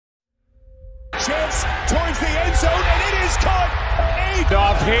the end zone, and it is caught.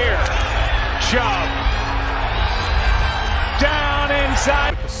 Off here. Chubb. Down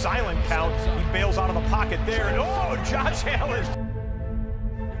inside. With the silent count, he bails out of the pocket there, and Josh Allen.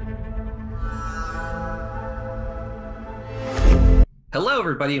 Hello,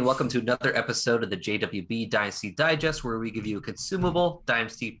 everybody, and welcome to another episode of the JWB Dynasty Digest, where we give you a consumable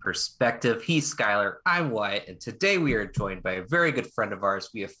Dynasty perspective. He's Skylar, I'm Wyatt, and today we are joined by a very good friend of ours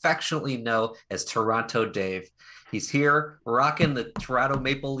we affectionately know as Toronto Dave. He's here rocking the Toronto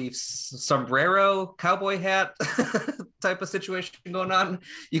Maple Leafs sombrero, cowboy hat type of situation going on.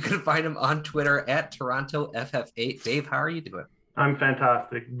 You can find him on Twitter at TorontoFF8. Dave, how are you doing? I'm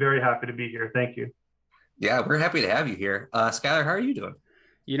fantastic. Very happy to be here. Thank you. Yeah, we're happy to have you here. Skylar, how are you doing?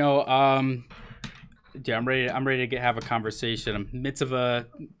 I'm ready to have a conversation. I'm midst of a,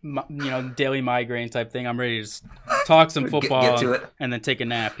 daily migraine type thing. I'm ready to talk some football get to it. And then take a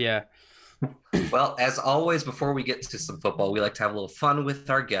nap. Yeah. Well, as always, before we get to some football, we like to have a little fun with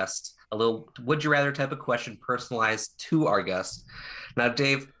our guests, a little would you rather type of question personalized to our guests. Now,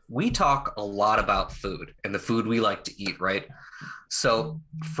 Dave, we talk a lot about food and the food we like to eat, right? So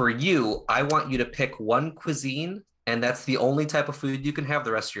for you, I want you to pick one cuisine, and that's the only type of food you can have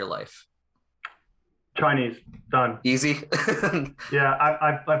the rest of your life. Chinese. Done. Easy? Yeah,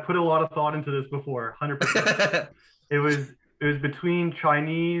 I put a lot of thought into this before, 100%. It was between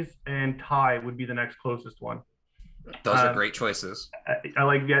Chinese and Thai would be the next closest one. Those are great choices. I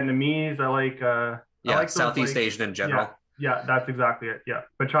like Vietnamese. I like Southeast Asian in general. Yeah, that's exactly it. Yeah,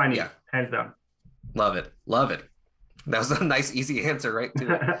 but Chinese, hands down. Love it. That was a nice, easy answer, right?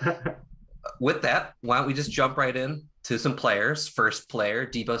 With that, why don't we just jump right in to some players. First player,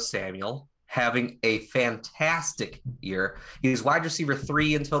 Deebo Samuel, having a fantastic year. He's wide receiver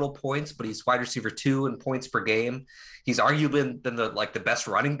 3 in total points, but he's wide receiver 2 in points per game. He's arguably been the best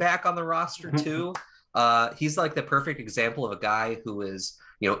running back on the roster too. He's like the perfect example of a guy who is,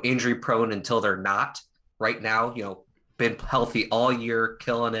 injury prone until they're not. Right now, been healthy all year,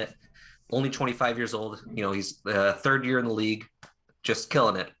 killing it. Only 25 years old. He's third year in the league, just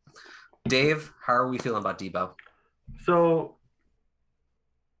killing it. Dave, how are we feeling about Deebo? So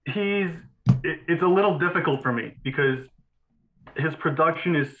it's a little difficult for me because his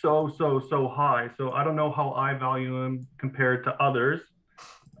production is so high. So I don't know how I value him compared to others.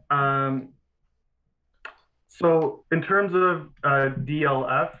 So in terms of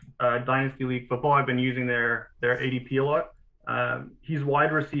DLF, Dynasty League Football, I've been using their ADP a lot. He's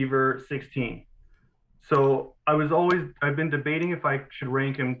wide receiver 16. So I've been debating if I should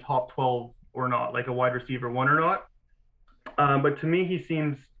rank him top 12 or not, like a wide receiver 1 or not. But to me, he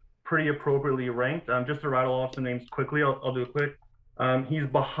seems pretty appropriately ranked. Just to rattle off some names quickly, I'll do it quick. He's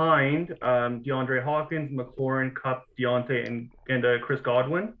behind DeAndre Hopkins, McLaurin, Kupp, Deontay, and Chris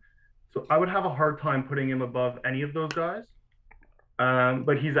Godwin. So I would have a hard time putting him above any of those guys.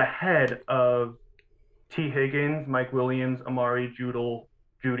 But he's ahead of T. Higgins, Mike Williams, Amari,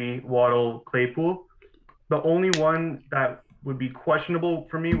 Judy, Waddle, Claypool. The only one that would be questionable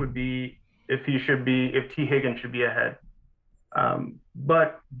for me would be if T. Higgins should be ahead.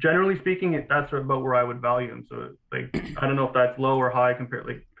 But generally speaking, that's about where I would value him. So I don't know if that's low or high compared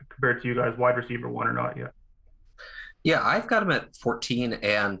to you guys, wide receiver 1 or not yet. Yeah, I've got him at 14,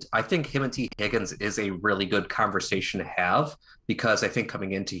 and I think him and T. Higgins is a really good conversation to have because I think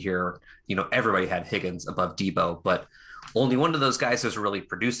coming into here, everybody had Higgins above Deebo, but only one of those guys is really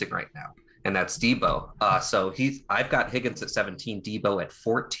producing right now, and that's Deebo. So I've got Higgins at 17, Deebo at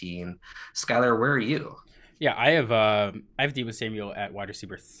 14. Skylar, where are you? Yeah, I have Deebo Samuel at wide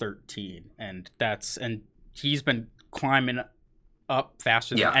receiver 13, and he's been climbing up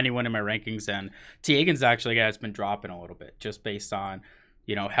faster than anyone in my rankings, and T. Higgins actually has been dropping a little bit just based on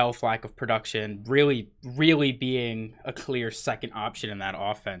health, lack of production, really being a clear second option in that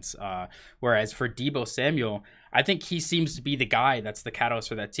offense, whereas for Deebo Samuel, I think he seems to be the guy that's the catalyst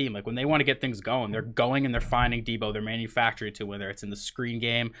for that team. Like when they want to get things going, they're going and they're finding Deebo, they're manufacturing to, whether it's in the screen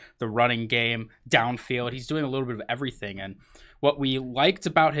game, the running game, downfield. He's doing a little bit of everything, and what we liked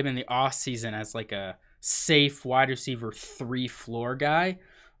about him in the offseason as like a safe wide receiver 3 floor guy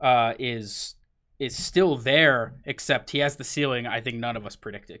is still there, except he has the ceiling I think none of us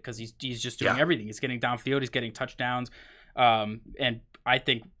predicted because he's just doing everything. He's getting downfield, he's getting touchdowns, and I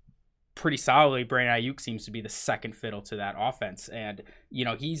think pretty solidly Brandon Ayuk seems to be the second fiddle to that offense, and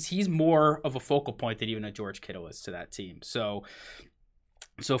he's more of a focal point than even a George Kittle is to that team. So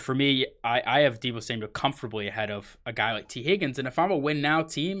for me, I have Deebo Samuel comfortably ahead of a guy like T. Higgins. And if I'm a win now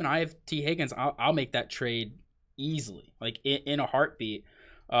team and I have T. Higgins, I'll make that trade easily, like in a heartbeat.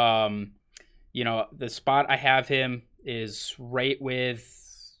 The spot I have him is right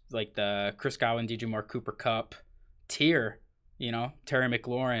with like the Chris Godwin, DJ Moore, Cooper Kupp tier, Terry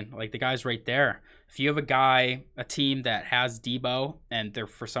McLaurin, like the guys right there. If you have a team that has Debo and they're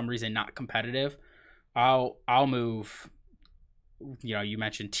for some reason not competitive, I'll move. You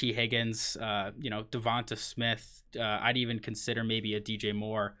mentioned T. Higgins, Devonta Smith. I'd even consider maybe a DJ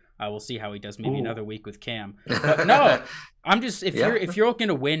Moore. We'll see how he does maybe another week with Cam. But no, I'm just if you're looking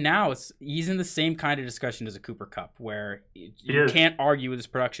to win now, he's in the same kind of discussion as a Cooper Kupp, where you can't argue with his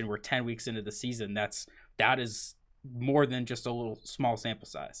production. We're 10 weeks into the season. That is more than just a little small sample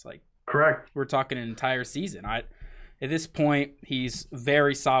size. Like, correct. We're talking an entire season. At this point, he's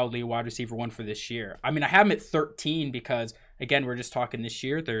very solidly wide receiver 1 for this year. I mean, I have him at 13 because, again, we're just talking this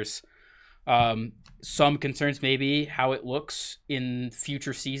year. There's some concerns maybe how it looks in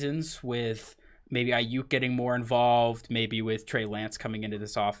future seasons with maybe Ayuk getting more involved, maybe with Trey Lance coming into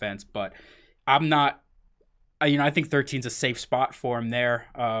this offense. But I'm not, I think 13 is a safe spot for him there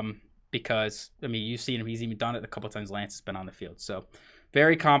because, I mean, you've seen him. He's even done it a couple of times Lance has been on the field. So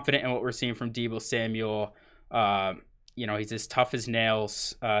very confident in what we're seeing from Deebo Samuel. He's as tough as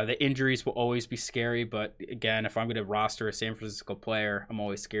nails. The injuries will always be scary, but again, if I'm going to roster a San Francisco player, I'm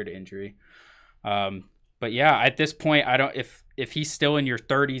always scared of injury. But yeah, at this point, I don't. If he's still in your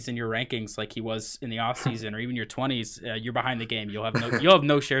 30s in your rankings like he was in the offseason, or even your 20s, you're behind the game. You'll have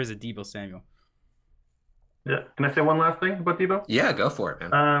no shares of Deebo Samuel. Yeah. Can I say one last thing about Deebo? Yeah, go for it,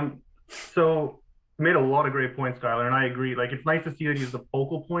 man. So you made a lot of great points, Tyler, and I agree. Like, it's nice to see that he's the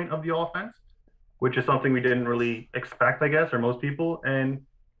focal point of the offense, which is something we didn't really expect, I guess, or most people. And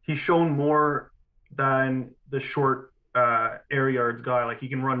he's shown more than the short air yards guy. Like, he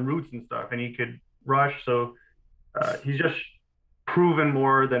can run routes and stuff, and he could rush. So he's just proven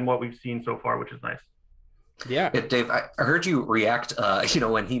more than what we've seen so far, which is nice. Yeah, Dave, I heard you react,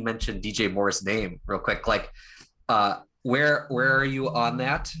 when he mentioned DJ Moore's name real quick. Like, where are you on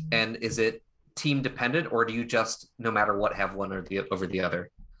that? And is it team dependent, or do you just, no matter what, have one or over the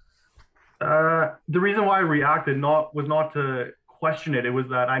other? The reason why I reacted was not to question it. It was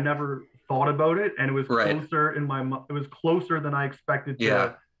that I never thought about it, and it was closer in my. It was closer than I expected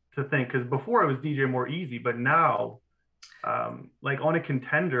to think. Because before it was DJ Moore easy, but now, like on a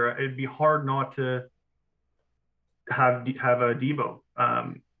contender, it'd be hard not to have a Deebo.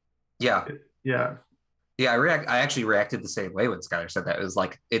 I actually reacted the same way when Skyler said that. It was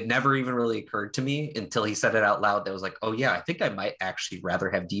like, it never even really occurred to me until he said it out loud. That was like, oh yeah, I think I might actually rather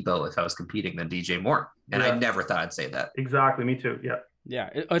have Deebo if I was competing than DJ Moore. And I never thought I'd say that. Exactly. Me too. Yeah.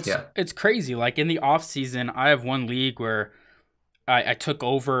 It's crazy. Like, in the off season, I have one league where I took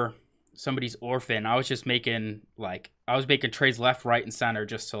over somebody's orphan. I was just making trades left, right, and center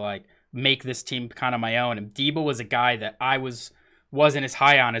just to like make this team kind of my own. And Deebo was a guy that I wasn't as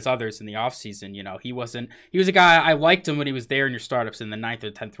high on as others in the offseason. He was a guy, I liked him when he was there in your startups in the 9th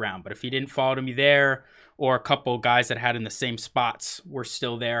or 10th round. But if he didn't fall to me there, or a couple guys that had in the same spots were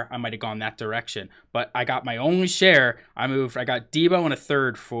still there, I might have gone that direction. But I got my only share. I got Deebo in a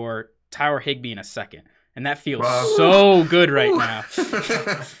third for Tyler Higbee in a second. And that feels so good right now.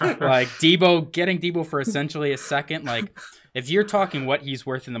 Like, getting Deebo for essentially a second. Like, if you're talking what he's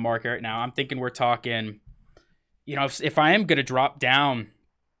worth in the market right now, I'm thinking we're talking, if I am going to drop down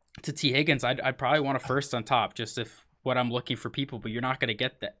to T. Higgins, I'd probably want a first on top, just if what I'm looking for people, but you're not going to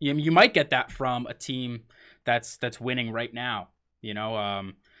get that. You might get that from a team that's winning right now.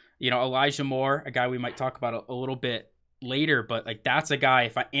 Elijah Moore, a guy we might talk about a little bit later, but like, that's a guy,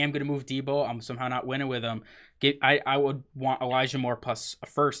 if I am going to move Deebo, I'm somehow not winning with him. I would want Elijah Moore plus a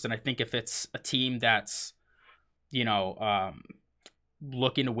first. And I think if it's a team that's,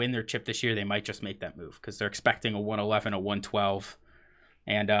 looking to win their chip this year, they might just make that move because they're expecting a 111, a 112.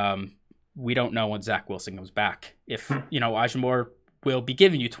 And we don't know when Zach Wilson comes back. If, Elijah Moore will be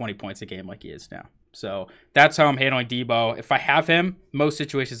giving you 20 points a game like he is now. So that's how I'm handling Deebo. If I have him, most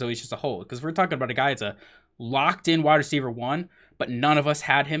situations, though, he's just a hold. Because we're talking about a guy that's a locked-in wide receiver 1, but none of us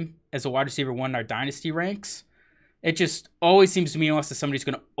had him as a wide receiver 1 in our dynasty ranks. It just always seems to me, unless somebody's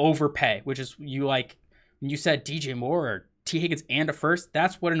going to overpay, which is when you said DJ Moore or T. Higgins and a first,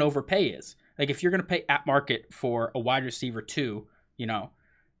 that's what an overpay is. Like, if you're going to pay at market for a wide receiver 2,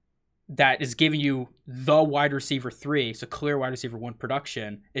 that is giving you the wide receiver 3, so clear wide receiver 1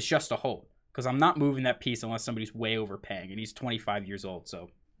 production, it's just a hold. Because I'm not moving that piece unless somebody's way overpaying, and he's 25 years old, so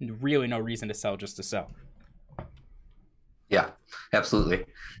really no reason to sell just to sell. Yeah, absolutely.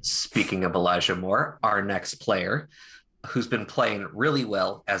 Speaking of Elijah Moore, our next player, who's been playing really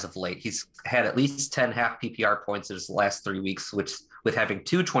well as of late. He's had at least 10 half PPR points in his last 3 weeks, with having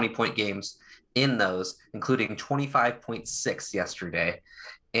 2 20-point games in those, including 25.6 yesterday.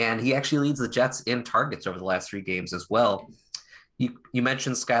 And he actually leads the Jets in targets over the last 3 games as well. You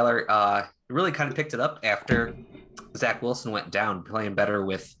mentioned Skylar. Really kind of picked it up after Zach Wilson went down, playing better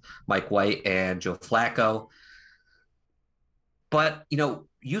with Mike White and Joe Flacco. But,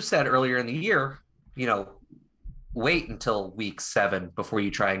 you said earlier in the year, wait until week 7 before you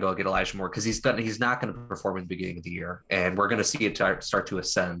try and go get Elijah Moore, because he's not going to perform in the beginning of the year, and we're going to see it start to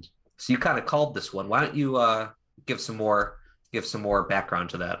ascend. So you kind of called this one. Why don't you give some more background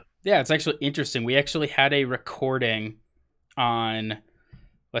to that? Yeah, it's actually interesting. We actually had a recording on,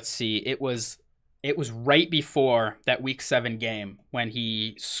 let's see, it was right before that week 7 game when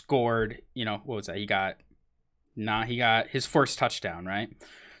he scored, what was that? He got his first touchdown, right?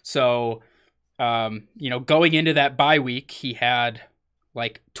 So, going into that bye week, he had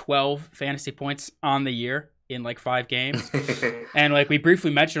like 12 fantasy points on the year in like 5 games. And like we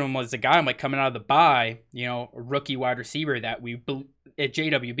briefly mentioned him as a guy, I'm like coming out of the bye, a rookie wide receiver that at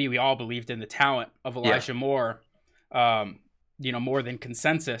JWB, we all believed in the talent of Elijah Moore, more than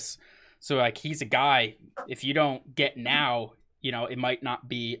consensus. So like he's a guy, if you don't get now, it might not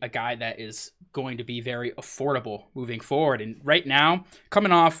be a guy that is going to be very affordable moving forward. And right now,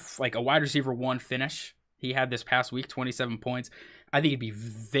 coming off like a wide receiver 1 finish, he had this past week, 27 points. I think it'd be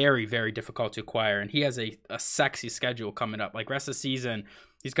very, very difficult to acquire. And he has a sexy schedule coming up. Like rest of the season,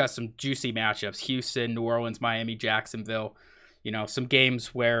 he's got some juicy matchups. Houston, New Orleans, Miami, Jacksonville. Some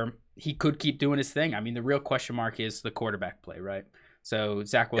games where he could keep doing his thing. I mean, the real question mark is the quarterback play, right? So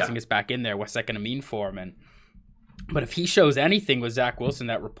Zach Wilson gets back in there. What's that going to mean for him? But if he shows anything with Zach Wilson,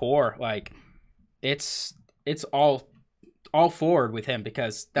 that rapport, like it's all forward with him,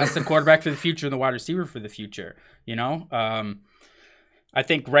 because that's the quarterback for the future and the wide receiver for the future. I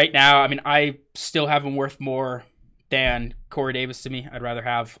think right now, I mean, I still have him worth more than Corey Davis to me. I'd rather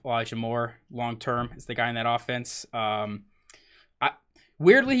have Elijah Moore long term as the guy in that offense.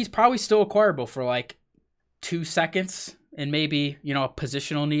 Weirdly, he's probably still acquirable for like 2 seconds and maybe, a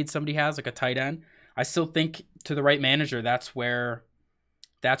positional need somebody has, like a tight end. I still think to the right manager, that's where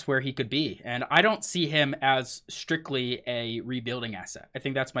he could be. And I don't see him as strictly a rebuilding asset. I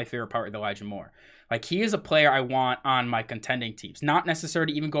think that's my favorite part with Elijah Moore. Like he is a player I want on my contending teams, not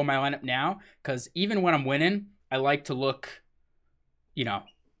necessarily even go in my lineup now, because even when I'm winning, I like to look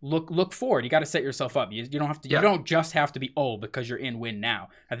forward. You got to set yourself up. You don't have to. You don't just have to be old because you're in win now.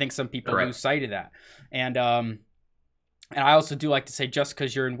 I think some people lose sight of that. And I also do like to say, just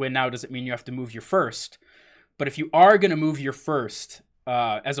because you're in win now doesn't mean you have to move your first. But if you are going to move your first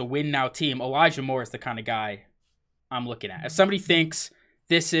as a win now team, Elijah Moore is the kind of guy I'm looking at. If somebody thinks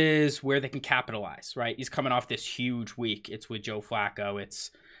this is where they can capitalize, right? He's coming off this huge week. It's with Joe Flacco.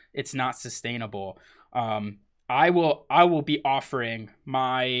 It's not sustainable. I will be offering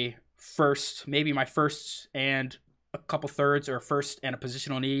my first and a couple thirds, or first and a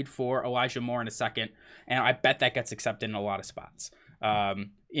positional need for Elijah Moore in a second. And I bet that gets accepted in a lot of spots.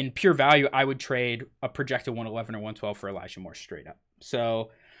 In pure value, I would trade a projected 111 or 112 for Elijah Moore straight up.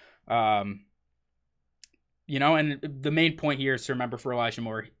 So, and the main point here is to remember for Elijah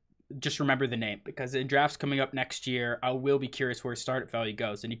Moore, just remember the name, because in drafts coming up next year, I will be curious where his startup value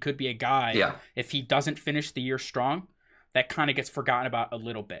goes. And he could be a guy, if he doesn't finish the year strong, that kind of gets forgotten about a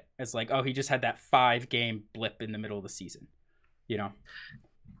little bit. It's like, oh, he just had that 5-game blip in the middle of the season,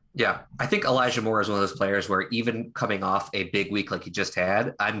 Yeah, I think Elijah Moore is one of those players where even coming off a big week like he just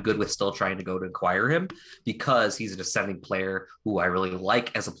had, I'm good with still trying to go to acquire him, because he's an ascending player who I really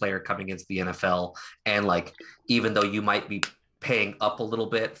like as a player coming into the NFL. And like, even though you might be paying up a little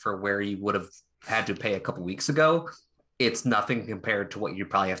bit for where you would have had to pay a couple weeks ago, it's nothing compared to what you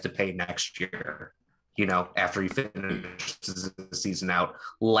probably have to pay next year, after he finishes the season out,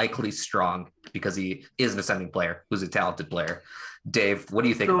 likely strong, because he is an ascending player who's a talented player. Dave, what do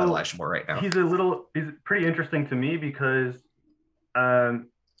you think about Elijah Moore right now? He's pretty interesting to me, because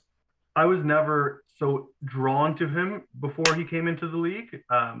I was never so drawn to him before he came into the league.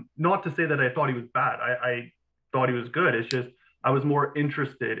 Not to say that I thought he was bad. I thought he was good. It's just I was more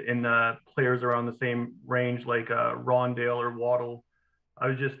interested in players around the same range, like Rondale or Waddle. I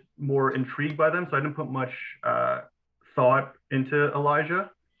was just more intrigued by them, so I didn't put much thought into Elijah.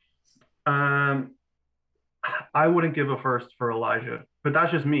 I wouldn't give a first for Elijah, but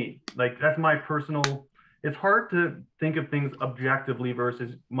that's just me. Like, that's my personal. It's hard to think of things objectively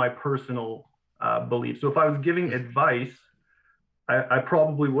versus my personal belief. So if I was giving advice, I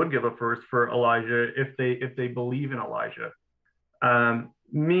probably would give a first for Elijah if they believe in Elijah.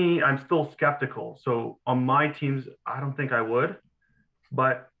 Me, I'm still skeptical. So on my teams, I don't think I would,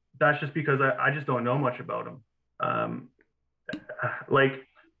 but that's just because I just don't know much about him.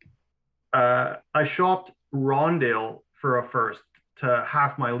 I shopped Rondale for a first to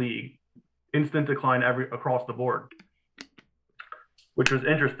half my league, instant decline across the board. which was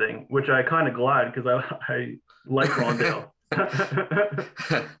interesting, which I kind of glad because I like Rondale.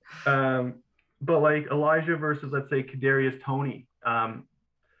 But like Elijah versus, let's say, Kadarius Toney.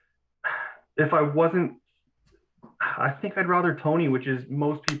 If I wasn't, I think I'd rather Toney, which is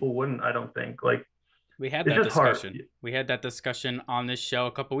most people wouldn't. I don't think. Like we had it's that just hard. discussion. We had that discussion on this show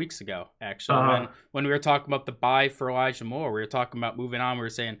a couple weeks ago, actually, when we were talking about the buy for Elijah Moore. We were talking about moving on. We were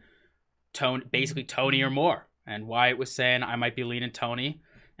saying basically Toney or Moore, and Wyatt was saying I might be leaning Toney,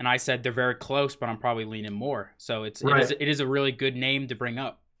 and I said they're very close, but I'm probably leaning Moore. So it is a really good name to bring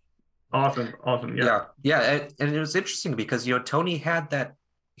up. Awesome. Yeah. And it was interesting because Toney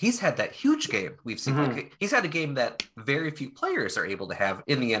he's had that huge game we've seen. Like, he's had a game that very few players are able to have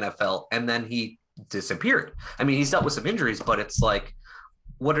in the NFL, and then he disappeared. I mean, he's dealt with some injuries, but it's like,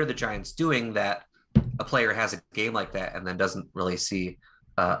 what are the Giants doing that a player has a game like that and then doesn't really see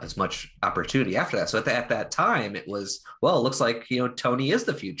as much opportunity after that? So at that time, it was, well, it looks like Toney is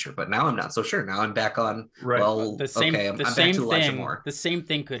the future, but now I'm not so sure. Now I'm back on. Right. Well, I'm back to Elijah Moore. The same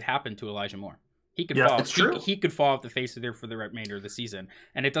thing could happen to Elijah Moore. He could fall. It's true. He could fall off the face of there for the remainder of the season,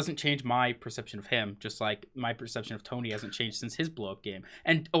 and it doesn't change my perception of him. Just like my perception of Toney hasn't changed since his blow-up game.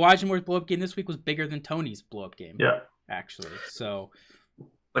 And Elijah Moore's blow-up game this week was bigger than Toney's blow-up game. Yeah, actually. So,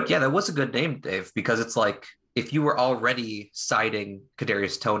 but yeah, that was a good name, Dave, because it's like if you were already citing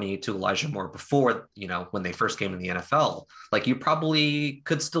Kadarius Toney to Elijah Moore before, when they first came in the NFL, like you probably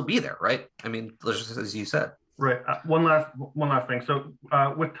could still be there, right? I mean, just as you said. Right. One last thing. So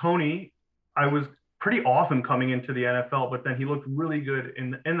with Toney, I was pretty often coming into the NFL, but then he looked really good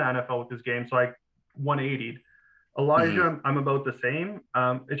in the NFL with his game. So I 180'd. Elijah, I'm about the same.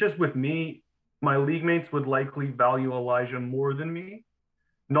 It's just with me, my league mates would likely value Elijah more than me.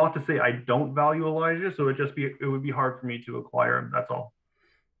 Not to say I don't value Elijah, so it would be hard for me to acquire him. That's all.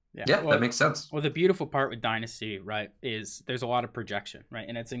 Yeah, that makes sense. Well, the beautiful part with Dynasty, right, is there's a lot of projection, right?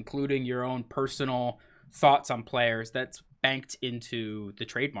 And it's including your own personal thoughts on players that's banked into the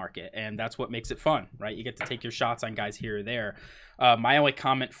trade market, and that's what makes it fun, right? You get to take your shots on guys here or there. My only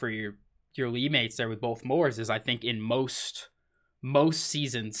comment for your league mates there with both Moores is I think in most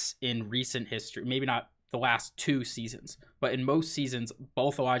seasons in recent history, maybe not the last 2 seasons, but in most seasons,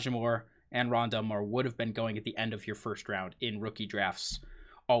 both Elijah Moore and Rondale Moore would have been going at the end of your first round in rookie drafts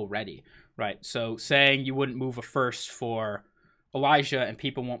already, right? So saying you wouldn't move a first for Elijah and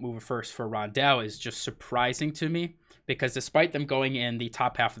people won't move a first for Rondale is just surprising to me, because despite them going in the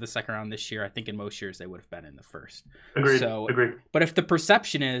top half of the second round this year, I think in most years they would have been in the first. Agreed. But if the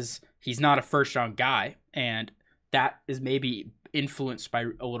perception is he's not a first round guy, and that is maybe influenced by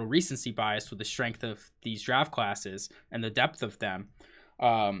a little recency bias with the strength of these draft classes and the depth of them,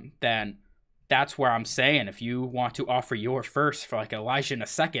 then that's where I'm saying if you want to offer your first for like Elijah in a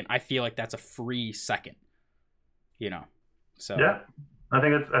second, I feel like that's a free second. So yeah, I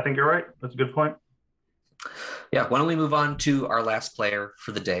think you're right. That's a good point. Yeah, why don't we move on to our last player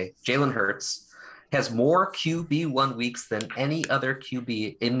for the day? Jalen Hurts has more QB1 weeks than any other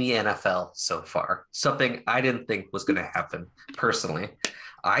QB in the NFL so far. Something I didn't think was going to happen personally.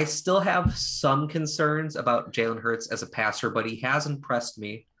 I still have some concerns about Jalen Hurts as a passer, but he has impressed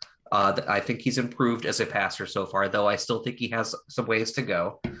me. I think he's improved as a passer so far, though I still think he has some ways to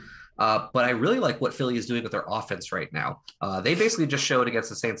go. But I really like what Philly is doing with their offense right now. They basically just showed against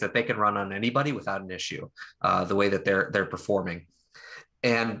the Saints that they can run on anybody without an issue, the way that they're performing.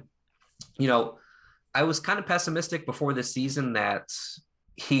 And, I was kind of pessimistic before the season that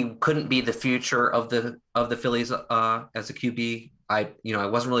he couldn't be the future of the Phillies as a QB. I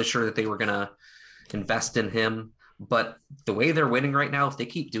wasn't really sure that they were going to invest in him. But the way they're winning right now, if they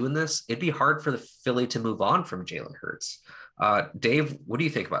keep doing this, it'd be hard for the Philly to move on from Jalen Hurts. Dave, what do you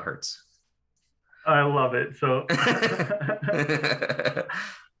think about Hurts? I love it. So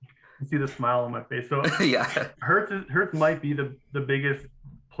see the smile on my face. So yeah, Hurts might be the biggest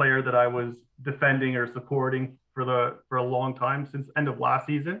player that I was defending or supporting for a long time since end of last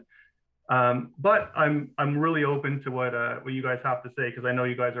season. But I'm really open to what you guys have to say, because I know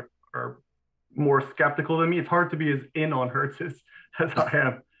you guys are more skeptical than me. It's hard to be as in on Hurts as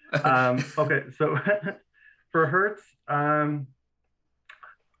I am. Okay, so for Hurts,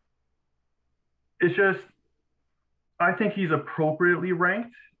 it's just, I think he's appropriately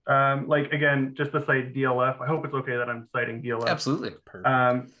ranked. Again, just to cite DLF, I hope it's okay that I'm citing DLF. Absolutely.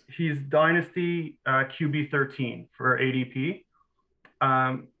 He's Dynasty QB 13 for ADP.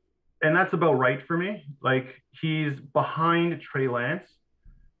 And that's about right for me. Like, he's behind Trey Lance,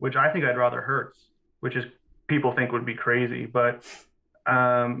 which I think I'd rather Hurts, which is people think would be crazy. But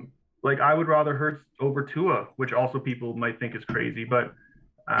I would rather Hurts over Tua, which also people might think is crazy. But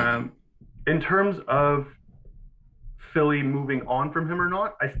in terms of Philly moving on from him or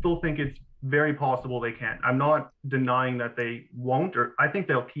not. I still think it's very possible they can. I'm not denying that they won't, or I think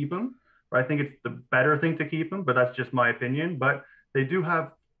they'll keep him. Or I think it's the better thing to keep him, but that's just my opinion. But they do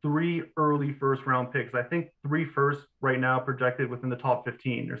have 3 early first round picks. I think 3 firsts right now projected within the top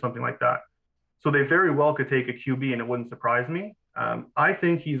 15 or something like that. So they very well could take a QB, and it wouldn't surprise me. I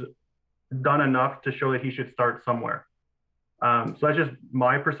think he's done enough to show that he should start somewhere. So that's just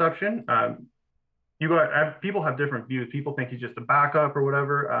my perception. People have different views. People think he's just a backup or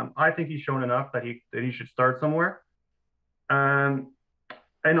whatever. I think he's shown enough that he should start somewhere.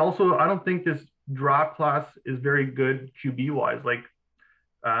 And also, I don't think this draft class is very good QB wise. Like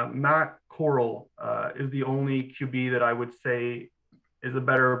Matt Corral is the only QB that I would say is a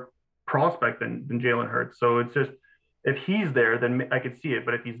better prospect than Jalen Hurts. So it's just, if he's there, then I could see it.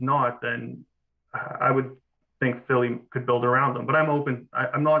 But if he's not, then I would think Philly could build around him. But I'm open.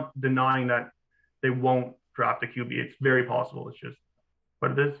 I'm not denying that they won't draft a QB. It's very possible. It's just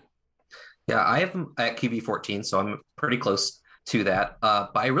what it is. Yeah, I have him at QB 14, so I'm pretty close to that.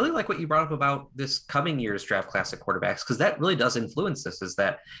 But I really like what you brought up about this coming year's draft class at quarterbacks, because that really does influence this, is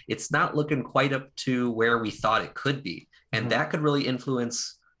that it's not looking quite up to where we thought it could be. And that could really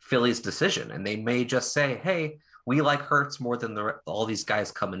influence Philly's decision. And they may just say, hey, we like Hurts more than all these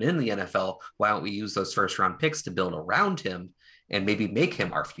guys coming in the NFL. Why don't we use those first round picks to build around him and maybe make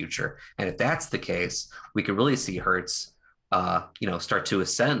him our future? And if that's the case, we could really see Hurts, start to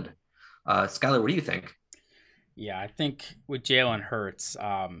ascend. Skylar, what do you think? Yeah, I think with Jalen Hurts,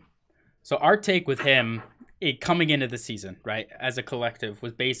 so our take with him coming into the season, right, as a collective,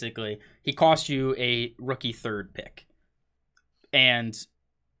 was basically he cost you a rookie 3rd pick. And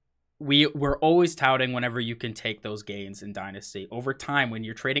we're always touting whenever you can take those gains in Dynasty. Over time, when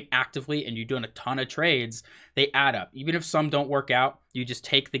you're trading actively and you're doing a ton of trades, they add up. Even if some don't work out, you just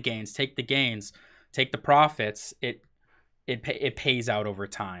take the gains, take the profits. It pays out over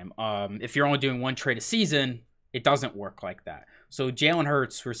time. If you're only doing 1 trade a season, it doesn't work like that. So Jalen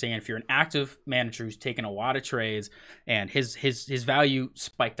Hurts, we're saying, if you're an active manager who's taking a lot of trades and his value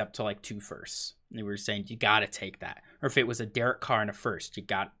spiked up to like 2 firsts, and we were saying you got to take that. Or if it was a Derek Carr in a first,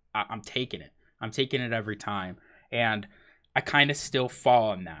 I'm taking it. I'm taking it every time. And I kind of still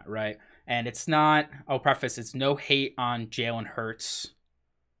fall on that, right? And it's not, I'll preface, it's no hate on Jalen Hurts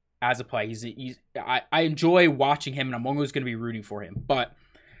as a play. I enjoy watching him, and I'm always going to be rooting for him. But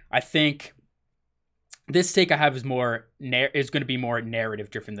I think this take I have is going to be more narrative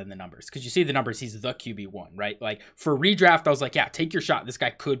driven than the numbers. Because you see the numbers, he's the QB1, right? Like for redraft, I was like, yeah, take your shot. This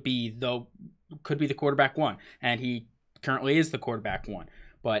guy could be the quarterback 1. And he currently is the quarterback 1.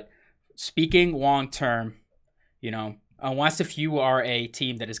 But speaking long term, unless if you are a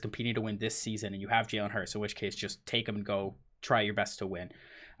team that is competing to win this season and you have Jalen Hurts, in which case just take him and go try your best to win.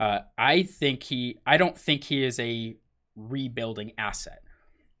 I don't think he is a rebuilding asset.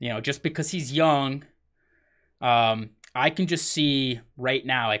 Just because he's young, I can just see right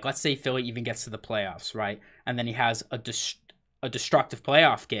now, like let's say Philly even gets to the playoffs, right? And then he has a destructive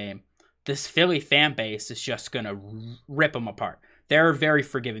playoff game. This Philly fan base is just going to rip him apart. They're very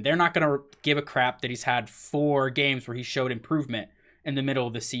forgiving. They're not going to give a crap that he's had 4 games where he showed improvement in the middle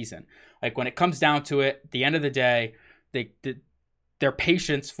of the season. Like when it comes down to it, at the end of the day, their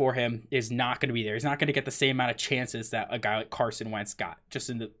patience for him is not going to be there. He's not going to get the same amount of chances that a guy like Carson Wentz got, just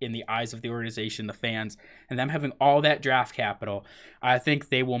in the eyes of the organization, the fans, and them having all that draft capital. I think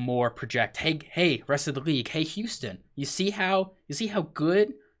they will more project, hey, rest of the league, hey Houston, you see how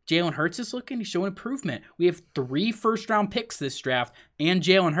good Jalen Hurts is looking? He's showing improvement. We have 3 first-round picks this draft and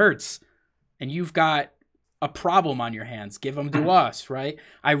Jalen Hurts, and you've got a problem on your hands. Give them to us, right?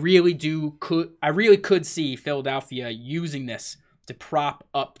 I really could see Philadelphia using this to prop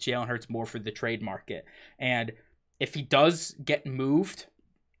up Jalen Hurts more for the trade market. And if he does get moved,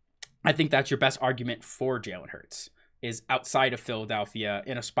 I think that's your best argument for Jalen Hurts, is outside of Philadelphia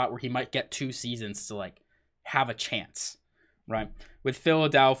in a spot where he might get 2 seasons to like have a chance, right? With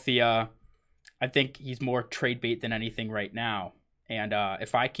Philadelphia, I think he's more trade bait than anything right now. And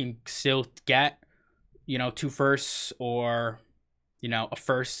if I can still get, 2 firsts or, a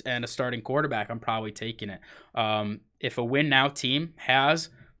first and a starting quarterback, I'm probably taking it. If a win now team has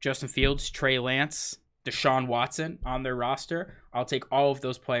Justin Fields, Trey Lance, Deshaun Watson on their roster, I'll take all of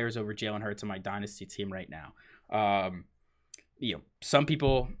those players over Jalen Hurts on my dynasty team right now. Some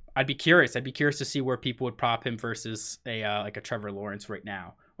people, I'd be curious to see where people would prop him versus a Trevor Lawrence right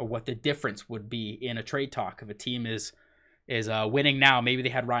now, or what the difference would be in a trade talk if a team is winning now. Maybe they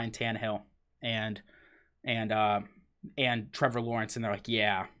had Ryan Tannehill and Trevor Lawrence, and they're like,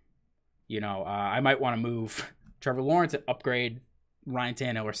 I might want to move Trevor Lawrence and upgrade Ryan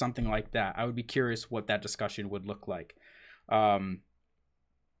Tannehill or something like that. I would be curious what that discussion would look like. I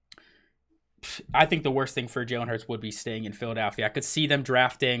think the worst thing for Jalen Hurts would be staying in Philadelphia. I could see them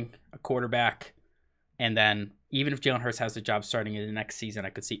drafting a quarterback, and then even if Jalen Hurts has a job starting in the next season,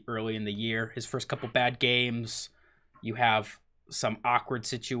 I could see early in the year, his first couple bad games, you have some awkward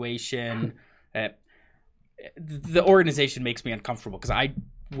situation. The organization makes me uncomfortable because I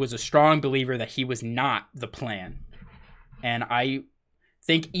was a strong believer that he was not the plan. And I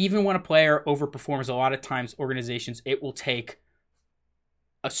think even when a player overperforms, a lot of times organizations, it will take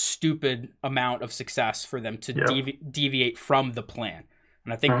a stupid amount of success for them to deviate from the plan.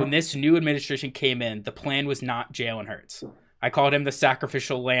 And I think when this new administration came in, the plan was not Jalen Hurts. I called him the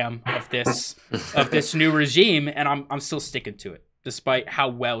sacrificial lamb of this new regime, and I'm still sticking to it, despite how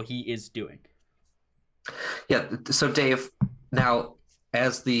well he is doing. Yeah. So Dave, now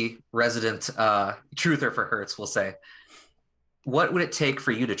as the resident truther for Hurts, we'll say, what would it take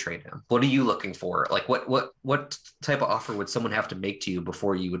for you to trade him? What are you looking for? Like what type of offer would someone have to make to you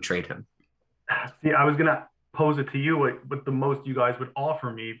before you would trade him? See, I was gonna pose it to you what the most you guys would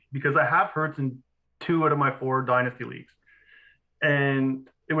offer me, because I have Hurts in 2 out of my 4 dynasty leagues, and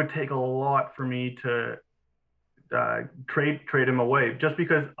it would take a lot for me to trade him away, just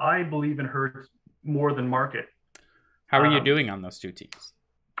because I believe in Hurts more than market. How are you doing on those 2 teams?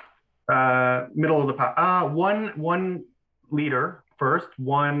 Middle of the pack. One leader first,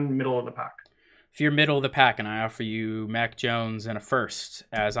 1 middle of the pack. If you're middle of the pack and I offer you Mac Jones and a first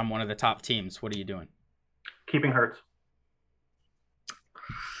as I'm one of the top teams, what are you doing? Keeping Hurts.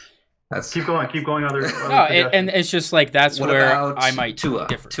 Keep going. Other no, and it's just like that's what where about I might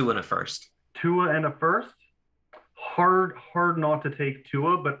differ. Tua and a first. Tua and a first. Hard not to take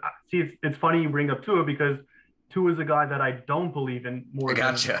Tua, but see, it's funny you bring up Tua because Tua is a guy that I don't believe in more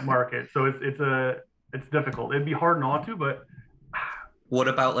than market. So it's difficult. It'd be hard not to, but what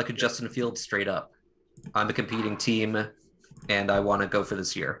about like a Justin Fields straight up? I'm a competing team, and I want to go for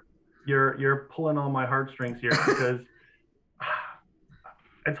this year. You're pulling on my heartstrings here because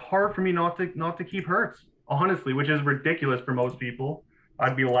it's hard for me not to keep Hurts, honestly, which is ridiculous for most people.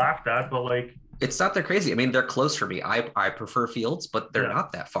 I'd be laughed at, but like, it's not that crazy. I mean, they're close for me. I prefer Fields, but they're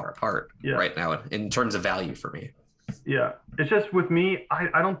not that far apart right now in terms of value for me. Yeah, it's just with me,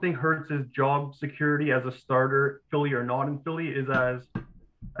 I don't think Hurts' job security as a starter, Philly or not in Philly, is as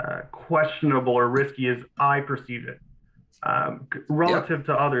questionable or risky as I perceive it relative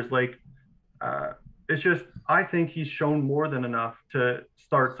to others. Like, it's just, I think he's shown more than enough to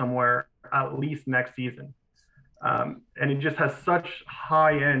start somewhere at least next season. And he just has such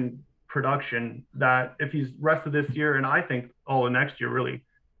high-end production that if he's rest of this year, and I think all of next year really,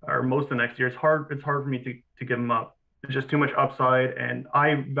 or most of next year, it's hard for me to give him up. It's just too much upside, and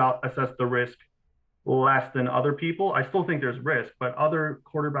I assess the risk less than other people. I still think there's risk, but other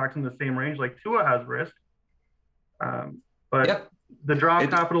quarterbacks in the same range, like Tua, has risk. But the draft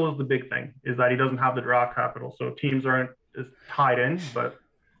capital is the big thing, is that he doesn't have the draft capital, so teams aren't as tied in. But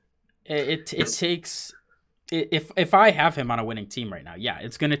it takes. If I have him on a winning team right now,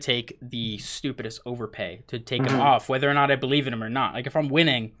 it's going to take the stupidest overpay to take him off, whether or not I believe in him or not. Like, if I'm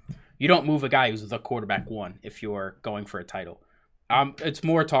winning, you don't move a guy who's the quarterback 1 if you're going for a title. It's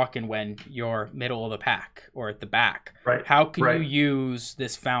more talking when you're middle of the pack or at the back. Right. How can you use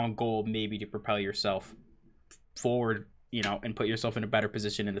this found goal maybe to propel yourself forward, and put yourself in a better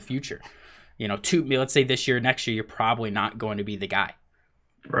position in the future? Let's say this year, next year, you're probably not going to be the guy.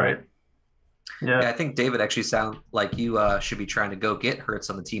 Right. Yeah, I think David actually sound like you should be trying to go get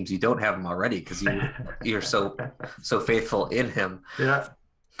Hurts on the teams you don't have him already, because you're so faithful in him. Yeah.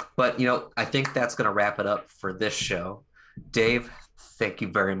 But I think that's going to wrap it up for this show. Dave, thank you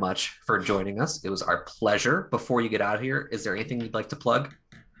very much for joining us. It was our pleasure. Before you get out of here, is there anything you'd like to plug?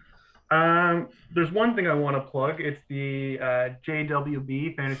 There's one thing I want to plug. It's the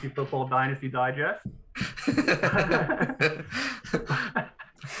JWB Fantasy Football Dynasty Digest.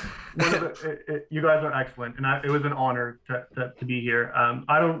 You guys are excellent, and it was an honor to be here.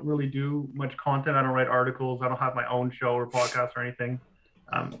 I don't really do much content. I don't write articles. I don't have my own show or podcast or anything,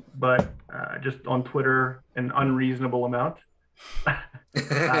 but just on Twitter, an unreasonable amount.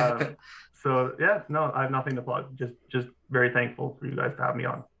 So I have nothing to plug. Just very thankful for you guys to have me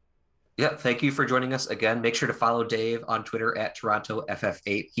on. Yeah, thank you for joining us again. Make sure to follow Dave on Twitter at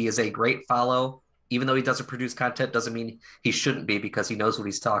TorontoFF8. He is a great follow. Even though he doesn't produce content, doesn't mean he shouldn't be, because he knows what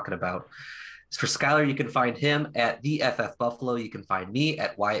he's talking about. For Skylar, you can find him at the FF Buffalo. You can find me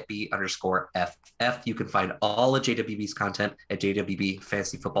at WyattB_FF. You can find all of JWB's content at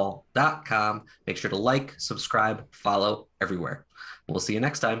jwbfantasyfootball.com. Make sure to like, subscribe, follow everywhere. We'll see you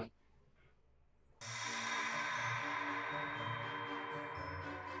next time.